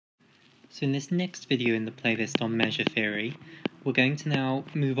So in this next video in the playlist on measure theory, we're going to now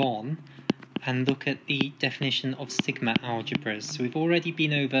move on and look at the definition of sigma algebras. So we've already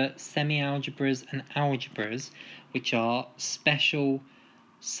been over semi-algebras and algebras, which are special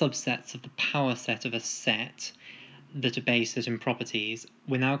subsets of the power set of a set that obey certain properties.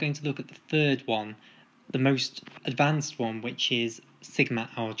 We're now going to look at the third one, the most advanced one, which is sigma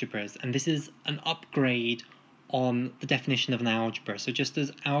algebras, and this is an upgrade on the definition of an algebra. So just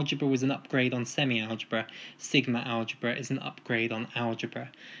as algebra was an upgrade on semi-algebra, sigma algebra is an upgrade on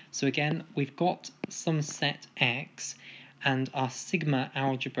algebra. So again, we've got some set X, and our sigma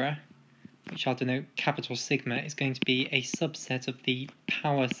algebra, which I'll denote capital sigma, is going to be a subset of the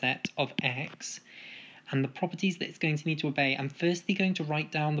power set of X. And the properties that it's going to need to obey, I'm firstly going to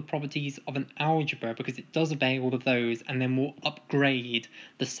write down the properties of an algebra because it does obey all of those, and then we'll upgrade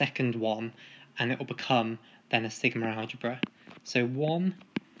the second one and it will become then a sigma algebra. So 1,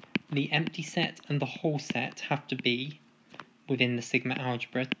 the empty set and the whole set have to be within the sigma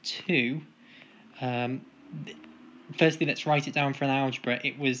algebra. 2, firstly let's write it down for an algebra.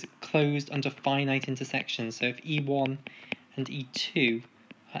 It was closed under finite intersections, so if E1 and E2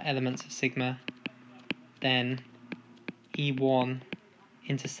 are elements of sigma, then E1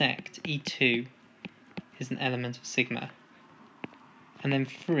 intersect E2 is an element of sigma. And then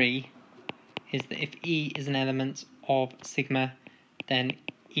 3 is that if E is an element of sigma, then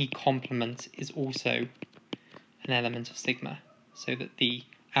E complement is also an element of sigma, so that the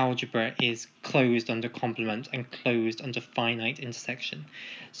algebra is closed under complement and closed under finite intersection.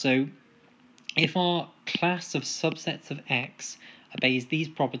 So if our class of subsets of X obeys these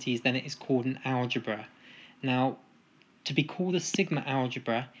properties, then it is called an algebra. Now, to be called a sigma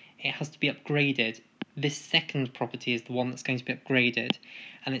algebra, it has to be upgraded. This second property is the one that's going to be upgraded,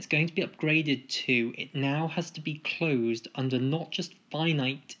 and it's going to be upgraded to, it now has to be closed under not just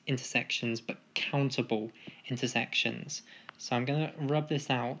finite intersections, but countable intersections. So I'm going to rub this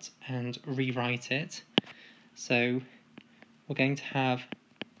out and rewrite it. So we're going to have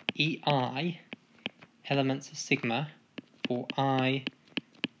EI, elements of sigma, for I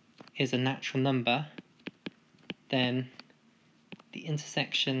is a natural number, then the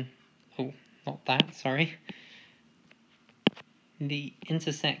intersection, the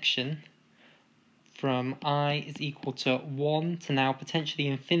intersection from I is equal to 1 to now potentially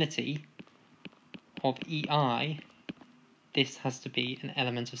infinity of EI, this has to be an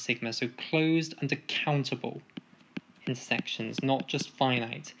element of sigma. So closed under countable intersections, not just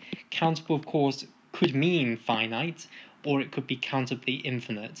finite. Countable, of course, could mean finite, or it could be countably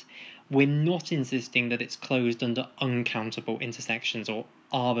infinite. We're not insisting that it's closed under uncountable intersections or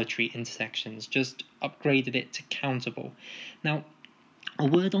arbitrary intersections, just upgraded it to countable. Now, a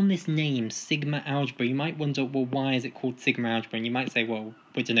word on this name, sigma algebra, you might wonder, well, why is it called sigma algebra? And you might say, well,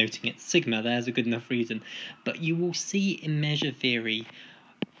 we're denoting it sigma, there's a good enough reason. But you will see in measure theory,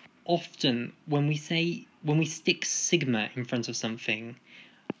 often when we stick sigma in front of something,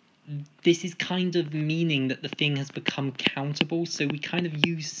 this is kind of meaning that the thing has become countable, so we kind of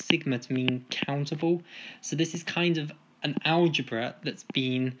use sigma to mean countable. So this is kind of an algebra that's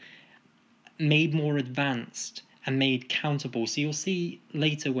been made more advanced and made countable. So you'll see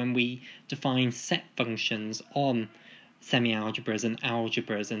later when we define set functions on semi-algebras and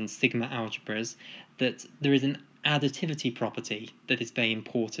algebras and sigma algebras that there is an additivity property that is very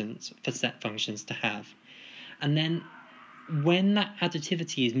important for set functions to have. And then when that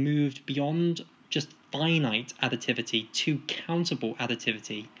additivity is moved beyond just finite additivity to countable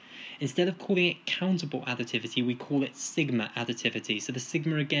additivity, instead of calling it countable additivity, we call it sigma additivity. So the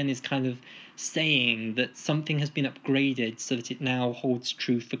sigma again is kind of saying that something has been upgraded so that it now holds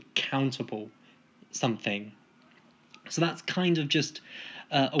true for countable something. So that's kind of just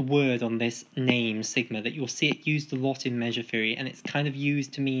a word on this name sigma that you'll see it used a lot in measure theory, and it's kind of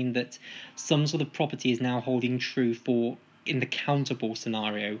used to mean that some sort of property is now holding true for in the countable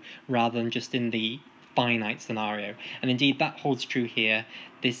scenario rather than just in the finite scenario. And indeed that holds true here.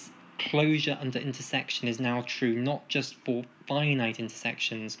 This closure under intersection is now true not just for finite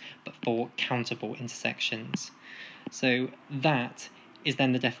intersections but for countable intersections. So that is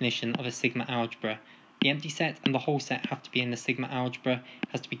then the definition of a sigma algebra. The empty set and the whole set have to be in the sigma algebra. It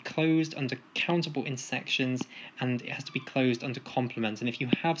has to be closed under countable intersections, and it has to be closed under complement. And if you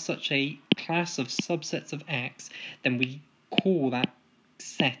have such a class of subsets of X, then we call that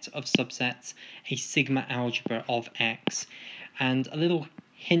set of subsets a sigma algebra of X. And a little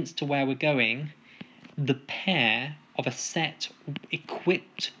hint to where we're going, the pair of a set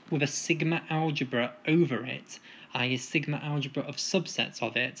equipped with a sigma algebra over it, i.e. a sigma algebra of subsets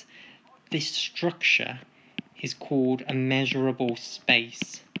of it, this structure is called a measurable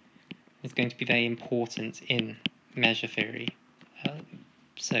space. is going to be very important in measure theory.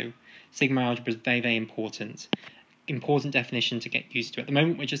 So sigma algebra is very, very important. Important definition to get used to. At the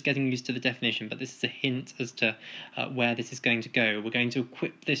moment, we're just getting used to the definition, but this is a hint as to where this is going to go. We're going to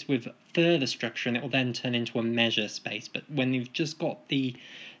equip this with further structure, and it will then turn into a measure space. But when you've just got the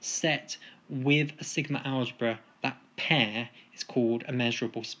set with a sigma algebra, that pair is called a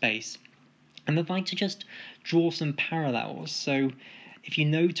measurable space. And I'd like to just draw some parallels. So if you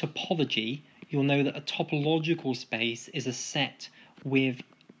know topology, you'll know that a topological space is a set with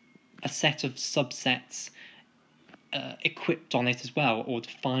a set of subsets equipped on it as well, or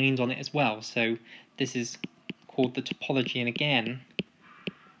defined on it as well. So this is called the topology, and again,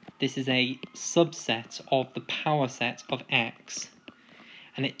 this is a subset of the power set of X,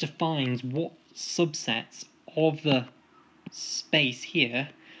 and it defines what subsets of the space here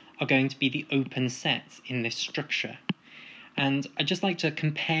are going to be the open sets in this structure. And I'd just like to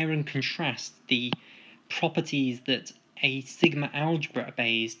compare and contrast the properties that a sigma algebra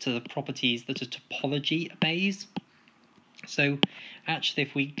obeys to the properties that a topology obeys. So actually,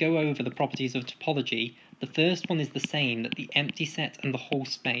 if we go over the properties of topology, the first one is the same, that the empty set and the whole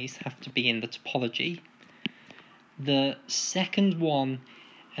space have to be in the topology. The second one,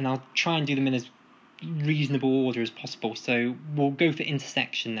 and I'll try and do them in as reasonable order as possible, so we'll go for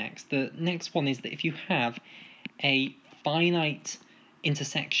intersection next. The next one is that if you have a finite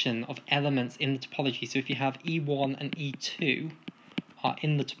intersection of elements in the topology, so if you have E1 and E2 are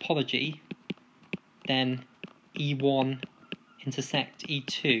in the topology, then E1 intersect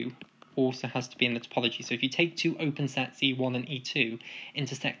E2 also has to be in the topology. So if you take two open sets, E1 and E2,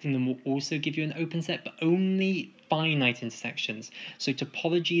 intersecting them will also give you an open set, but only finite intersections. So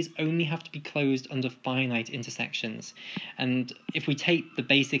topologies only have to be closed under finite intersections. And if we take the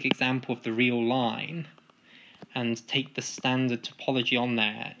basic example of the real line and take the standard topology on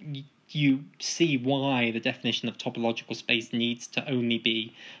there, you see why the definition of topological space needs to only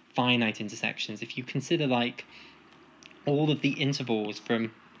be finite intersections. If you consider like all of the intervals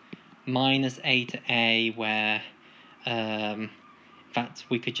from minus a to a, where in fact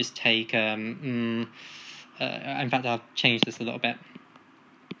we could just take in fact I'll change this a little bit,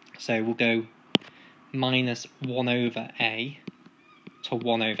 so we'll go minus 1 over a to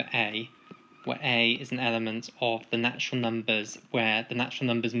 1 over a, where a is an element of the natural numbers, where the natural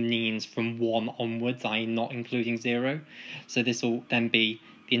numbers means from 1 onwards, i.e. not including 0. So this will then be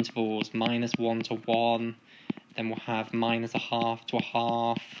the intervals minus 1 to 1, then we'll have minus a half to a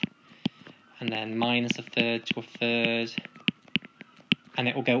half, and then minus a third to a third, and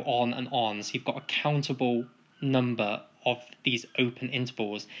it will go on and on. So you've got a countable number of these open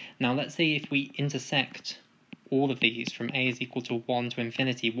intervals. Now let's say if we intersect all of these from a is equal to 1 to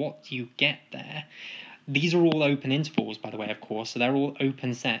infinity, what do you get there? These are all open intervals, by the way, of course, so they're all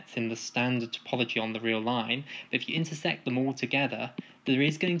open sets in the standard topology on the real line. But if you intersect them all together, there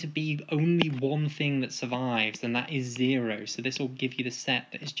is going to be only one thing that survives, and that is 0. So this will give you the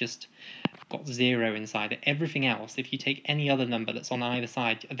set that is just got 0 inside it. Everything else, if you take any other number that's on either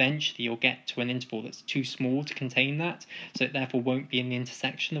side, eventually you'll get to an interval that's too small to contain that, so it therefore won't be in the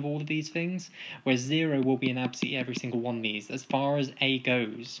intersection of all of these things, whereas 0 will be in absolutely every single one of these. As far as a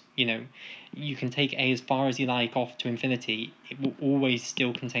goes, you know, you can take a as far as you like off to infinity, it will always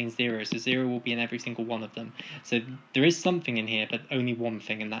still contain 0, so 0 will be in every single one of them. So there is something in here, but only one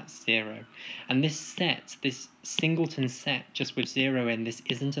thing, and that's 0. And this set, this singleton set just with 0 in, this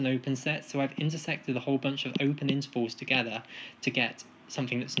isn't an open set, so I've intersected a whole bunch of open intervals together to get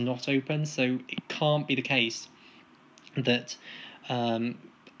something that's not open. So it can't be the case that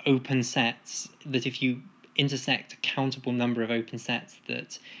open sets, that if you intersect a countable number of open sets,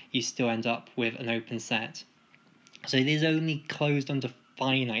 that you still end up with an open set. So it is only closed under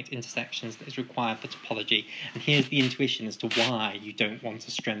finite intersections that is required for topology, and here's the intuition as to why you don't want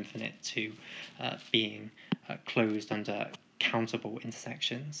to strengthen it to being closed under countable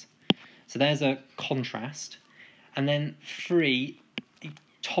intersections. So there's a contrast. And then 3,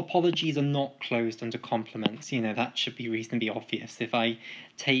 topologies are not closed under complements. You know, that should be reasonably obvious. If I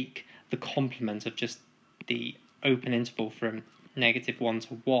take the complement of just the open interval from -1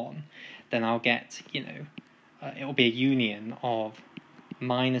 to 1, then I'll get, you know, it will be a union of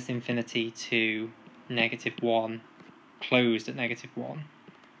minus infinity to -1 closed at -1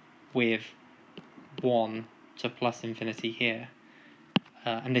 with 1 to plus infinity here.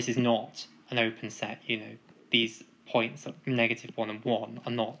 And this is not an open set, you know, these points of -1 and 1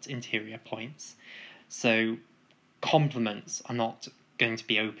 are not interior points. So complements are not going to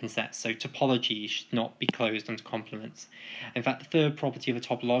be open sets, so topology should not be closed under complements. In fact, the third property of a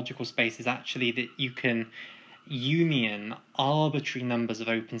topological space is actually that you can union arbitrary numbers of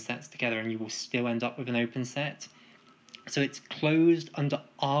open sets together and you will still end up with an open set. So it's closed under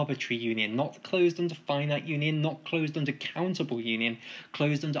arbitrary union, not closed under finite union, not closed under countable union,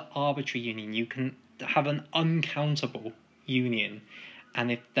 closed under arbitrary union. You can have an uncountable union,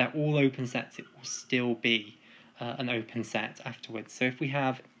 and if they're all open sets, it will still be an open set afterwards. So if we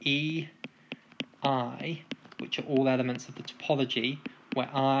have E, I, which are all elements of the topology, where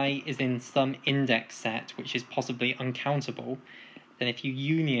I is in some index set, which is possibly uncountable, then if you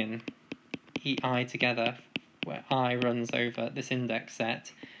union EI together, where I runs over this index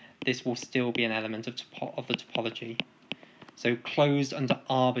set, this will still be an element of the topology. So closed under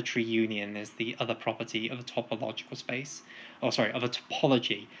arbitrary union is the other property of a topological space. Of a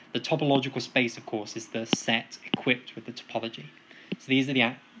topology. The topological space, of course, is the set equipped with the topology. So these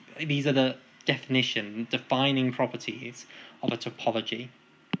are the defining properties of a topology.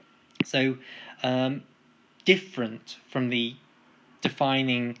 So different from the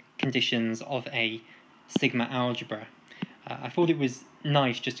defining conditions of a sigma algebra. I thought it was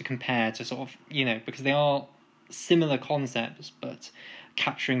nice just to compare to sort of, because they are similar concepts but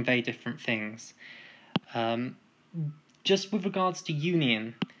capturing very different things. Just with regards to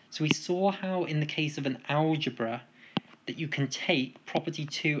union, so we saw how in the case of an algebra that you can take property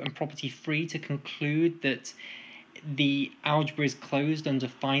 2 and property 3 to conclude that the algebra is closed under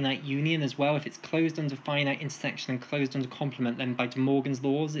finite union as well. If it's closed under finite intersection and closed under complement, then by De Morgan's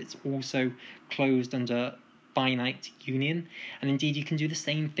laws it's also closed under finite union. And indeed you can do the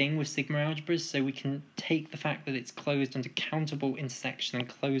same thing with sigma algebras, so we can take the fact that it's closed under countable intersection and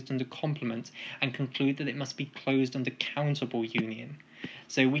closed under complement and conclude that it must be closed under countable union.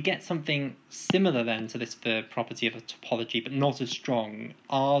 So we get something similar then to this third property of a topology, but not as strong.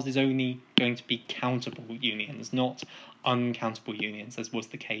 Ours is only going to be countable unions, not uncountable unions, as was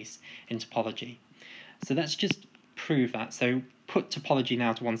the case in topology. So let's just prove that. So put topology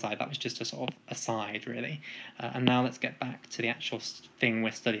now to one side. That was just a sort of aside, really. And now let's get back to the actual thing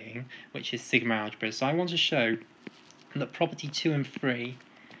we're studying, which is sigma algebras. So I want to show that property 2 and 3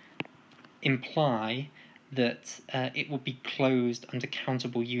 imply that it would be closed under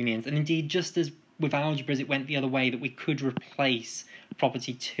countable unions. And indeed, just as with algebras it went the other way, that we could replace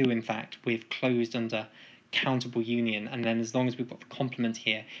property 2, in fact, with closed under countable union, and then as long as we've got the complement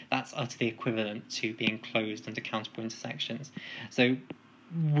here, that's utterly equivalent to being closed under countable intersections. So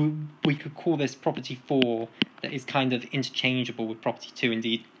we could call this property 4 that is kind of interchangeable with property 2,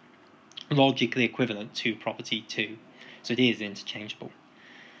 indeed logically equivalent to property 2. So it is interchangeable.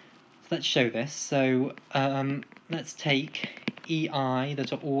 Let's show this. So let's take EI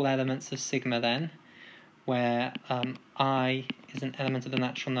that are all elements of sigma then, where I is an element of the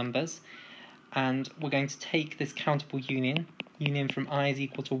natural numbers, and we're going to take this countable union from I is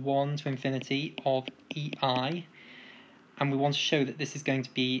equal to 1 to infinity of EI, and we want to show that this is going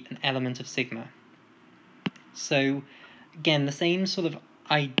to be an element of sigma. So again, the same sort of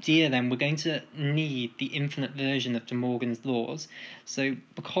idea then, we're going to need the infinite version of De Morgan's laws. So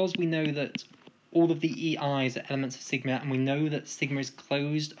because we know that all of the EIs are elements of sigma, and we know that sigma is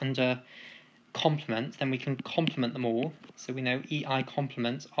closed under complement, then we can complement them all. So we know EI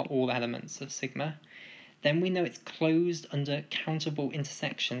complement are all elements of sigma. Then we know it's closed under countable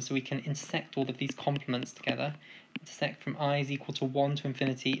intersection, so we can intersect all of these complements together. Intersect from I is equal to 1 to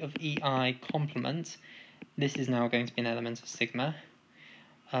infinity of EI complement. This is now going to be an element of sigma.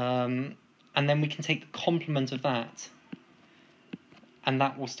 And then we can take the complement of that, and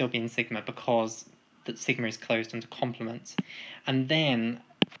that will still be in sigma because that sigma is closed under complement. And then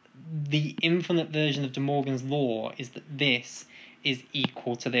the infinite version of De Morgan's law is that this is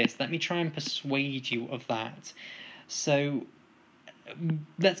equal to this. Let me try and persuade you of that. So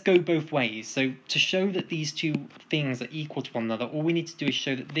let's go both ways. So to show that these two things are equal to one another, all we need to do is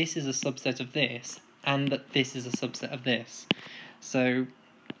show that this is a subset of this and that this is a subset of this. So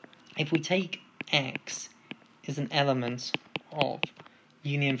if we take x is an element of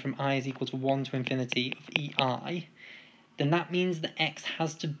union from I is equal to 1 to infinity of EI, then that means that x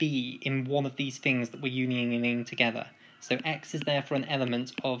has to be in one of these things that we're unioning together. So x is therefore an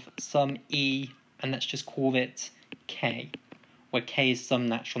element of some e, and let's just call it k, where k is some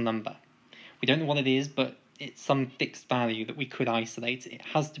natural number. We don't know what it is, but it's some fixed value that we could isolate. It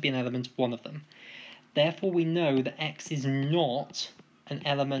has to be an element of one of them. Therefore, we know that x is not an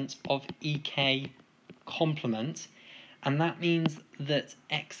element of ek complement, and that means that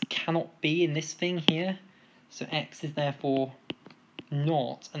x cannot be in this thing here. So x is therefore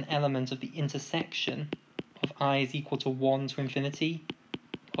not an element of the intersection of I is equal to 1 to infinity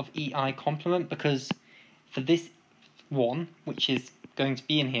of EI complement, because for this one, which is going to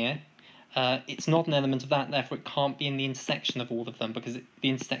be in here, it's not an element of that, therefore it can't be in the intersection of all of them, because the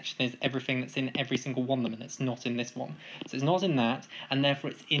intersection is everything that's in every single one of them, and it's not in this one. So it's not in that, and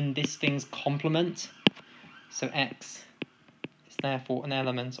therefore it's in this thing's complement. So x is therefore an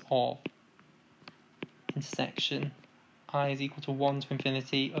element of intersection I is equal to 1 to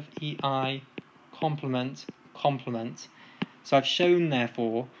infinity of EI complement complement. So I've shown,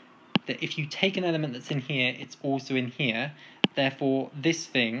 therefore, that if you take an element that's in here, it's also in here. Therefore, this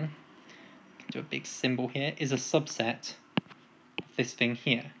thing, do a big symbol here, is a subset of this thing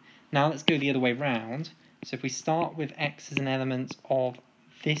here. Now let's go the other way round. So if we start with x as an element of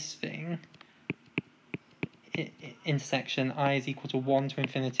this thing, intersection I is equal to 1 to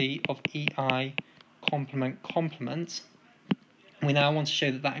infinity of EI complement complement, we now want to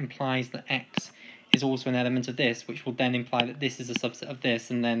show that that implies that x is also an element of this, which will then imply that this is a subset of this,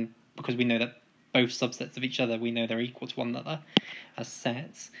 and then because we know that both subsets of each other, we know they're equal to one another as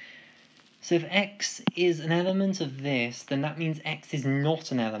sets. So if x is an element of this, then that means x is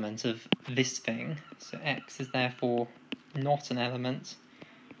not an element of this thing. So x is therefore not an element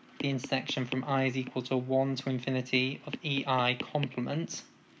of the intersection from I is equal to 1 to infinity of EI complement,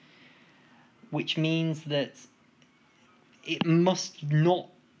 which means that it must not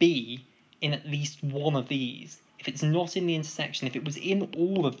be in at least one of these. If it's not in the intersection, if it was in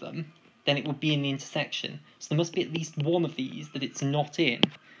all of them, then it would be in the intersection. So there must be at least one of these that it's not in.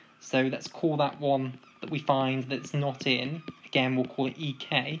 So let's call that one that we find that it's not in. Again, we'll call it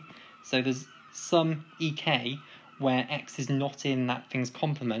EK. So there's some EK where x is not in that thing's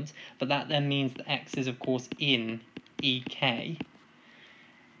complement, but that then means that x is, of course, in EK.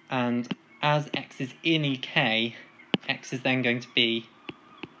 And as x is in EK, x is then going to be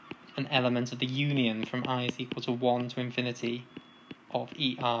an element of the union from I is equal to 1 to infinity of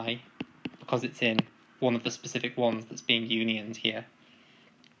EI, because it's in one of the specific ones that's being unioned here.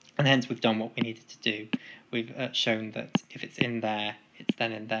 And hence we've done what we needed to do. We've shown that if it's in there, it's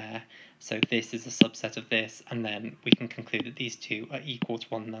then in there. So this is a subset of this, and then we can conclude that these two are equal to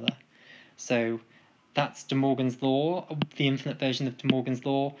one another. So that's De Morgan's law, the infinite version of De Morgan's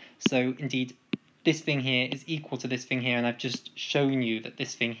law. So indeed, this thing here is equal to this thing here, and I've just shown you that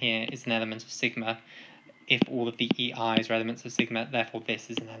this thing here is an element of sigma. If all of the EI's are elements of sigma, therefore this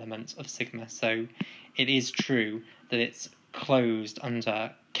is an element of sigma. So it is true that it's closed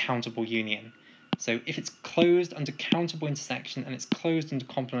under countable union. So if it's closed under countable intersection and it's closed under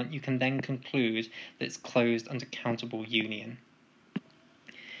complement, you can then conclude that it's closed under countable union.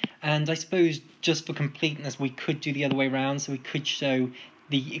 And I suppose just for completeness, we could do the other way around. So we could show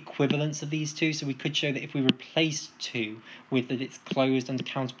the equivalence of these two. So we could show that if we replace 2 with that it's closed under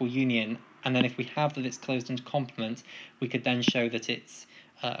countable union, and then if we have that it's closed under complement, we could then show that it's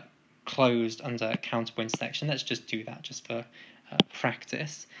closed under countable intersection. Let's just do that just for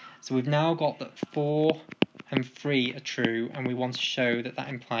practice. So we've now got that 4 and 3 are true, and we want to show that that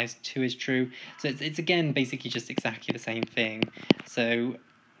implies 2 is true. So it's again basically just exactly the same thing. So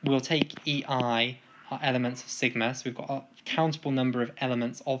we'll take EI, our elements of sigma, so we've got a countable number of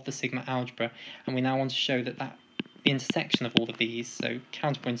elements of the sigma algebra, and we now want to show that the intersection of all of these, so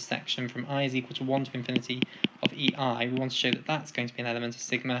countable intersection from I is equal to 1 to infinity of EI, we want to show that that's going to be an element of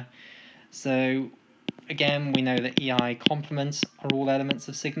sigma. So again, we know that EI complements are all elements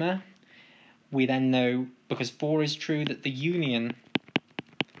of sigma. We then know, because 4 is true, that the union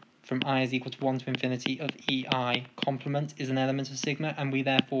from I is equal to 1 to infinity of EI complement is an element of sigma, and we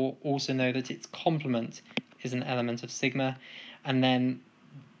therefore also know that its complement is an element of sigma. And then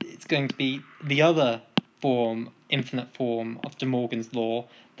it's going to be the other form, infinite form of De Morgan's law,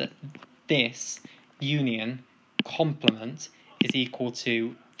 that this union complement is equal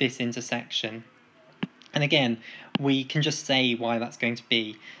to this intersection. And again, we can just say why that's going to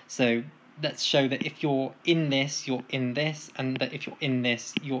be. So let's show that if you're in this, you're in this, and that if you're in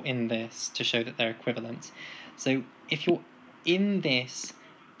this, you're in this, to show that they're equivalent. So if you're in this,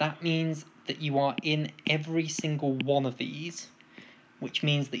 that means that you are in every single one of these, which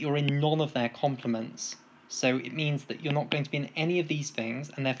means that you're in none of their complements. So it means that you're not going to be in any of these things,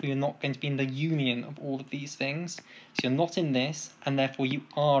 and therefore you're not going to be in the union of all of these things. So you're not in this, and therefore you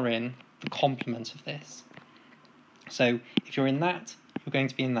are in the complement of this. So if you're in that, you're going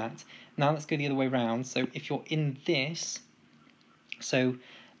to be in that. Now let's go the other way around. So if you're in this, so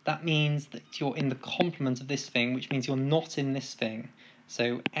that means that you're in the complement of this thing, which means you're not in this thing.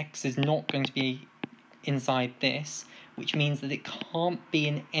 So x is not going to be inside this, which means that it can't be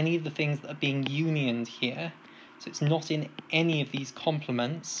in any of the things that are being unioned here. So it's not in any of these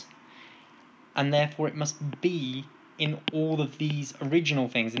complements, and therefore it must be in all of these original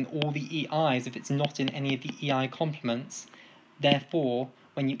things, in all the EIs, if it's not in any of the EI complements. Therefore,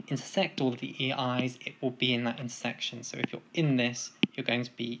 when you intersect all of the EI's, it will be in that intersection. So if you're in this, you're going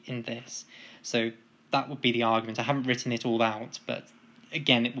to be in this. So that would be the argument. I haven't written it all out, but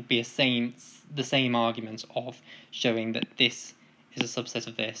again, it would be the same argument of showing that this is a subset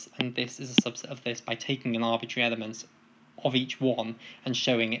of this, and this is a subset of this by taking an arbitrary element of each one and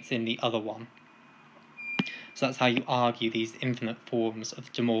showing it's in the other one. So that's how you argue these infinite forms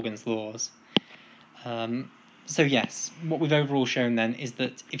of De Morgan's laws. So yes, what we've overall shown then is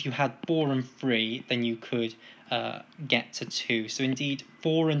that if you had 4 and 3, then you could get to 2. So indeed,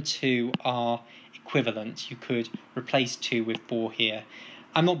 4 and 2 are equivalent. You could replace 2 with 4 here.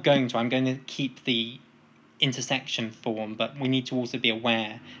 I'm not going to. I'm going to keep the intersection form, but we need to also be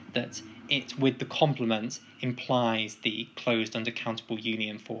aware that it with the complement implies the closed undecountable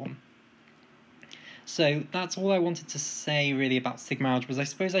union form. So that's all I wanted to say really about sigma algebras. I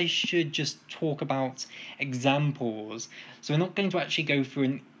suppose I should just talk about examples. So we're not going to actually go through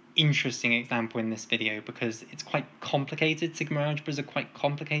an interesting example in this video because it's quite complicated. Sigma algebras are quite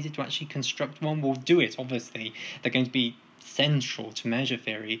complicated to actually construct one. We'll do it, obviously. They're going to be central to measure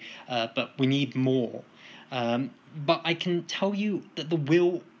theory, but we need more. But I can tell you that there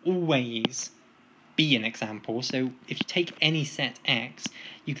will always be an example. So if you take any set X,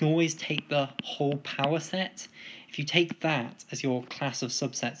 you can always take the whole power set. If you take that as your class of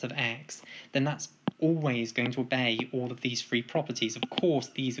subsets of X, then that's always going to obey all of these 3 properties. Of course,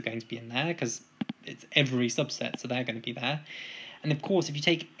 these are going to be in there because it's every subset, so they're going to be there. And of course, if you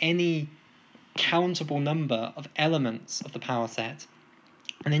take any countable number of elements of the power set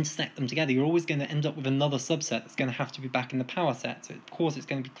and intersect them together, you're always going to end up with another subset that's going to have to be back in the power set. So of course it's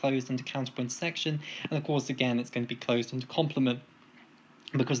going to be closed under countable intersection, and of course again it's going to be closed under complement,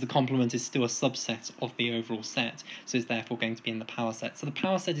 because the complement is still a subset of the overall set, so it's therefore going to be in the power set. So the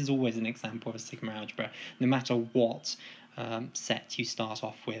power set is always an example of a sigma algebra, no matter what set you start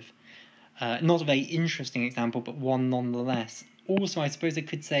off with. Not a very interesting example, but one nonetheless. Also, I suppose I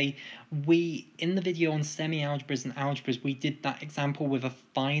could say, in the video on semi-algebras and algebras, we did that example with a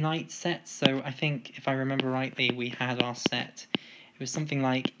finite set. So I think, if I remember rightly, we had our set, it was something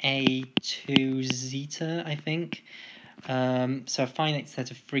like A2 zeta, I think. So a finite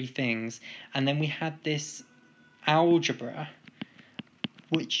set of 3 things. And then we had this algebra,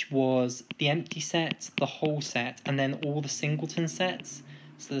 which was the empty set, the whole set, and then all the singleton sets.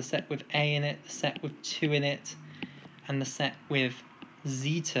 So the set with A in it, the set with 2 in it, and the set with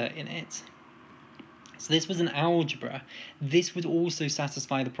zeta in it. So this was an algebra. This would also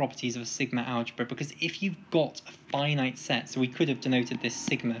satisfy the properties of a sigma algebra, because if you've got a finite set, so we could have denoted this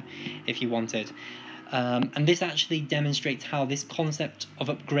sigma if you wanted, and this actually demonstrates how this concept of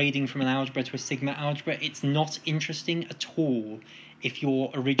upgrading from an algebra to a sigma algebra, it's not interesting at all if your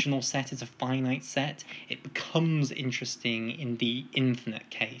original set is a finite set. It becomes interesting in the infinite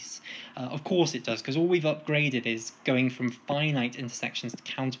case. Of course it does, because all we've upgraded is going from finite intersections to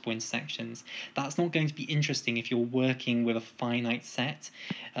countable intersections. That's not going to be interesting if you're working with a finite set.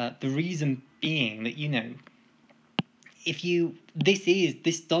 The reason being that,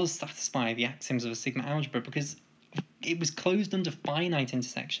 this does satisfy the axioms of a sigma algebra, because it was closed under finite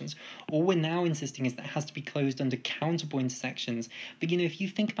intersections. All we're now insisting is that it has to be closed under countable intersections. But if you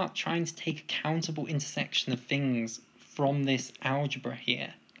think about trying to take a countable intersection of things from this algebra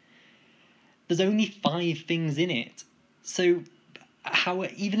here, there's only 5 things in it. So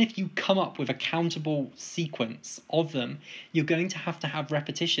even if you come up with a countable sequence of them, you're going to have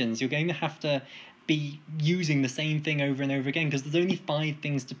repetitions. You're going to have to be using the same thing over and over again, because there's only 5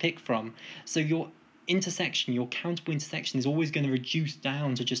 things to pick from. So your countable intersection is always going to reduce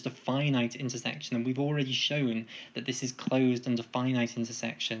down to just a finite intersection, and we've already shown that this is closed under finite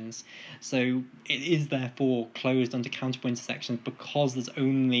intersections. So it is therefore closed under countable intersections because there's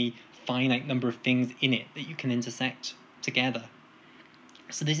only a finite number of things in it that you can intersect together.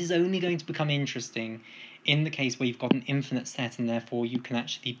 So this is only going to become interesting in the case where you've got an infinite set, and therefore you can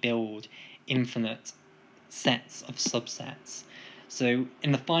actually build infinite sets of subsets. So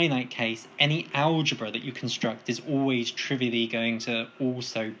in the finite case, any algebra that you construct is always trivially going to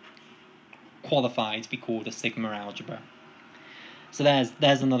also qualify to be called a sigma algebra. So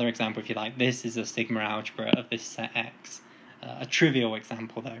there's another example, if you like. This is a sigma algebra of this set X. A trivial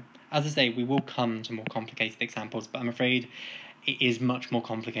example, though. As I say, we will come to more complicated examples, but I'm afraid it is much more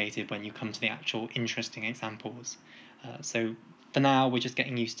complicated when you come to the actual interesting examples. So for now, we're just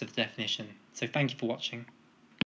getting used to the definition. So thank you for watching.